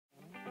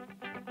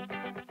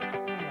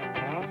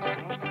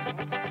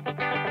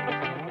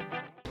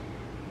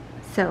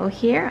So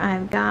here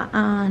I've got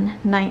on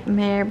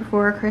Nightmare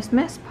Before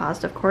Christmas,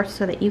 paused of course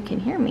so that you can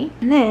hear me.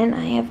 And then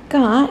I have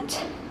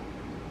got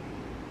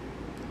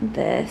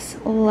this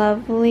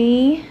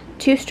lovely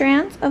 2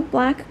 strands of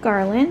black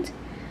garland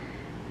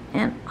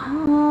and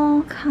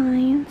all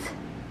kinds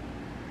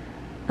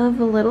of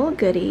little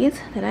goodies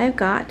that I've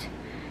got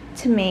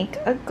to make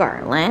a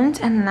garland,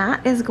 and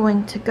that is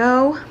going to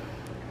go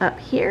up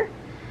here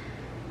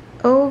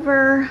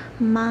over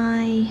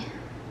my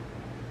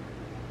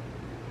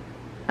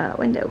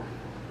window.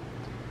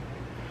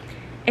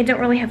 I don't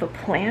really have a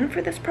plan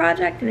for this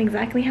project and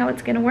exactly how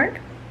it's gonna work.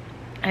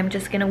 I'm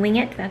just gonna wing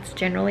it. That's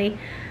generally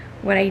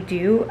what I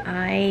do.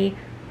 I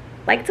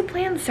like to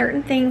plan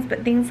certain things,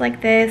 but things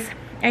like this,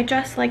 I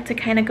just like to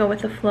kind of go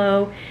with the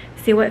flow,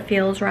 see what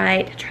feels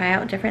right, try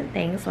out different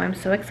things. So I'm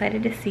so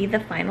excited to see the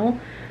final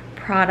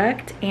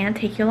product and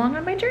take you along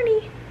on my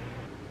journey.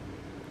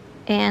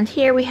 And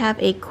here we have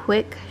a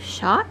quick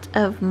shot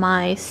of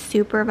my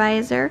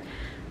supervisor,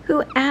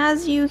 who,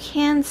 as you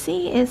can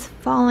see, is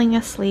falling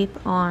asleep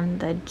on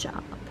the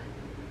job.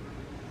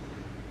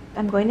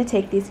 I'm going to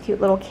take these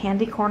cute little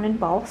candy corn and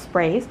ball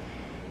sprays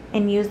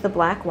and use the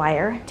black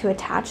wire to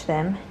attach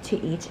them to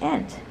each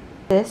end.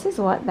 This is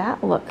what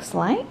that looks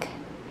like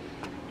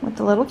with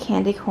the little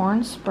candy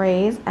corn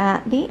sprays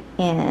at the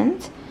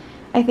end.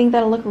 I think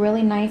that'll look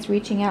really nice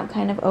reaching out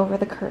kind of over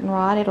the curtain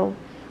rod. It'll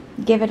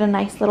give it a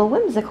nice little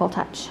whimsical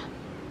touch.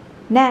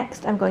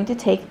 Next, I'm going to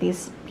take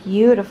these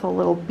beautiful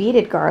little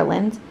beaded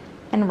garlands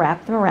and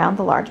wrap them around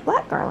the large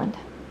black garland.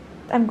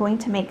 I'm going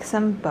to make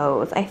some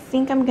bows. I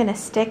think I'm going to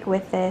stick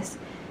with this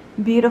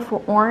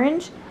beautiful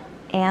orange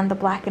and the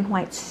black and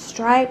white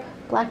stripe.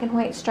 Black and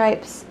white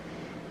stripes,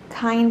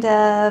 kind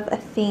of a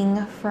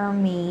thing for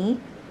me,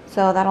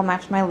 so that'll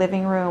match my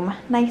living room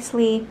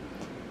nicely.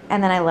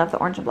 And then I love the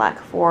orange and black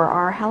for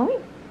our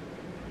Halloween.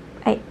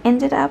 I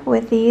ended up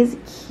with these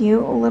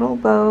cute little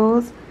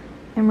bows.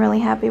 I'm really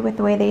happy with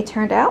the way they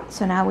turned out,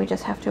 so now we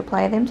just have to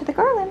apply them to the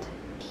garland.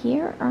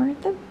 Here are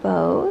the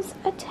bows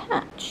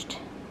attached.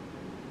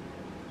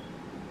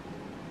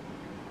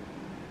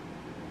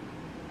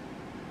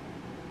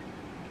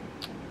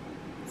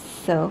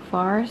 So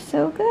far,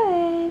 so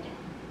good.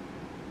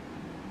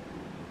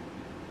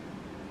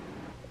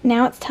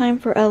 Now it's time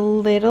for a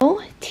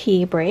little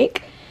tea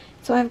break.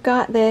 So I've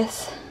got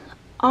this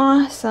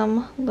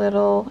awesome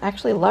little,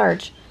 actually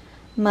large,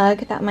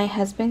 mug that my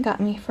husband got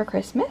me for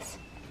Christmas.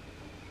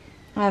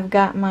 I've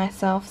got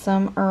myself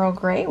some Earl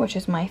Grey, which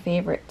is my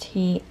favorite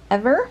tea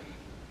ever.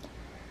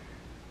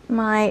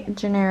 My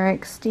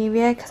generic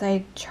stevia, because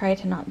I try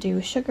to not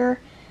do sugar.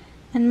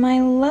 And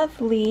my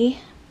lovely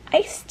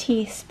iced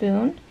tea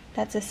spoon.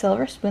 That's a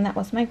silver spoon. That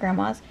was my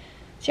grandma's.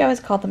 She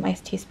always called them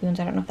iced tea spoons.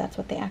 I don't know if that's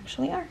what they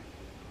actually are.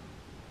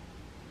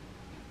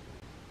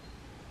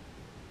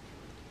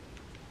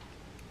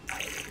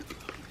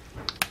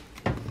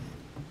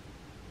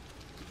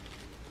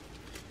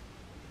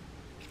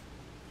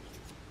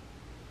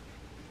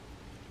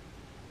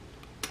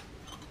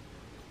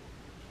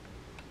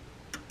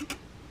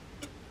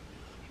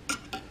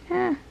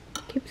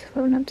 Keeps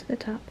floating up to the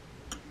top.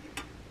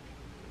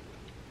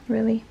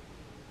 Really?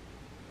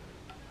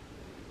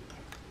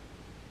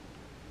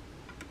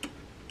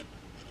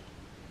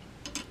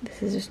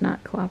 This is just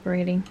not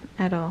cooperating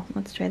at all.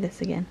 Let's try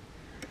this again.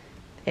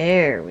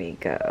 There we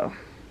go.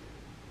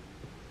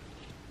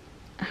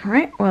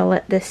 Alright, well,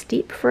 let this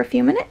steep for a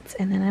few minutes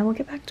and then I will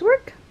get back to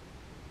work.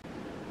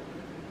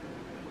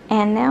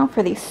 And now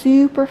for the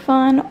super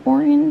fun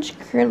orange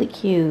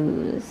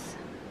curlicues.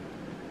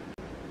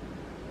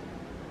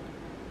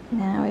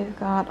 Now we've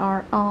got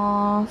our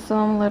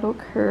awesome little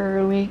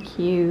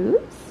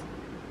curlicues.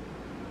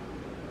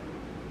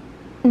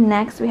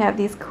 Next we have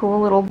these cool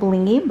little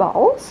blingy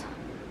balls.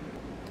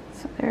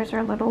 So there's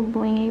our little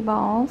blingy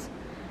balls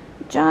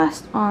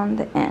just on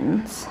the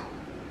ends.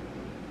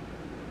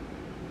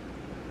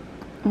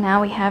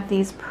 Now we have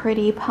these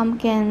pretty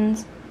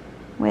pumpkins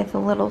with a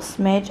little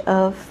smidge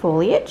of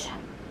foliage.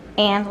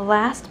 And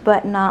last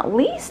but not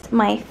least,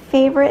 my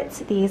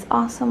favorites, these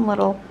awesome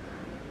little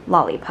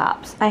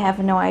lollipops. I have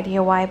no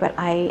idea why, but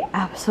I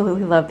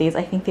absolutely love these.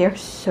 I think they are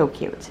so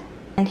cute.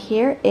 And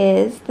here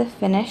is the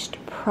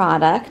finished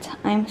product.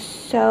 I'm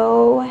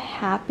so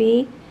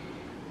happy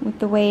with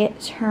the way it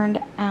turned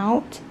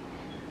out.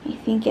 I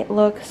think it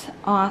looks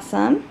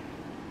awesome.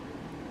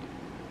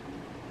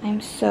 I'm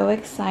so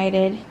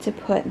excited to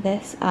put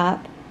this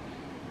up,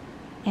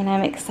 and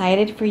I'm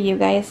excited for you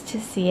guys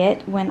to see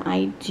it when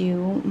I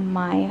do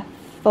my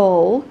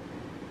full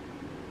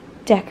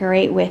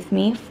decorate with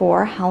me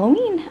for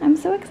Halloween. I'm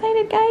so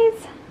excited,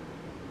 guys.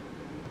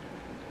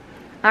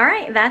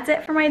 Alright, that's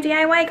it for my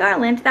DIY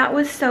garland. That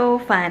was so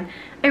fun.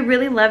 I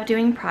really love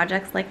doing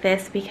projects like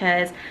this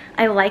because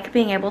I like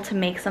being able to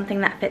make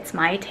something that fits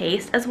my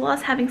taste as well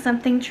as having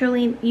something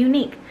truly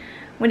unique.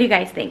 What do you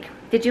guys think?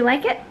 Did you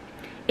like it?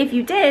 If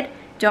you did,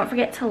 don't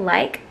forget to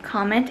like,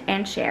 comment,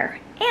 and share.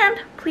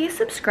 And please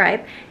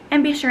subscribe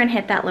and be sure and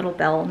hit that little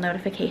bell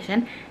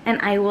notification. And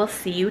I will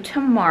see you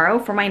tomorrow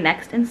for my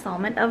next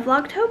installment of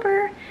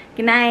Vlogtober.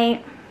 Good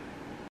night.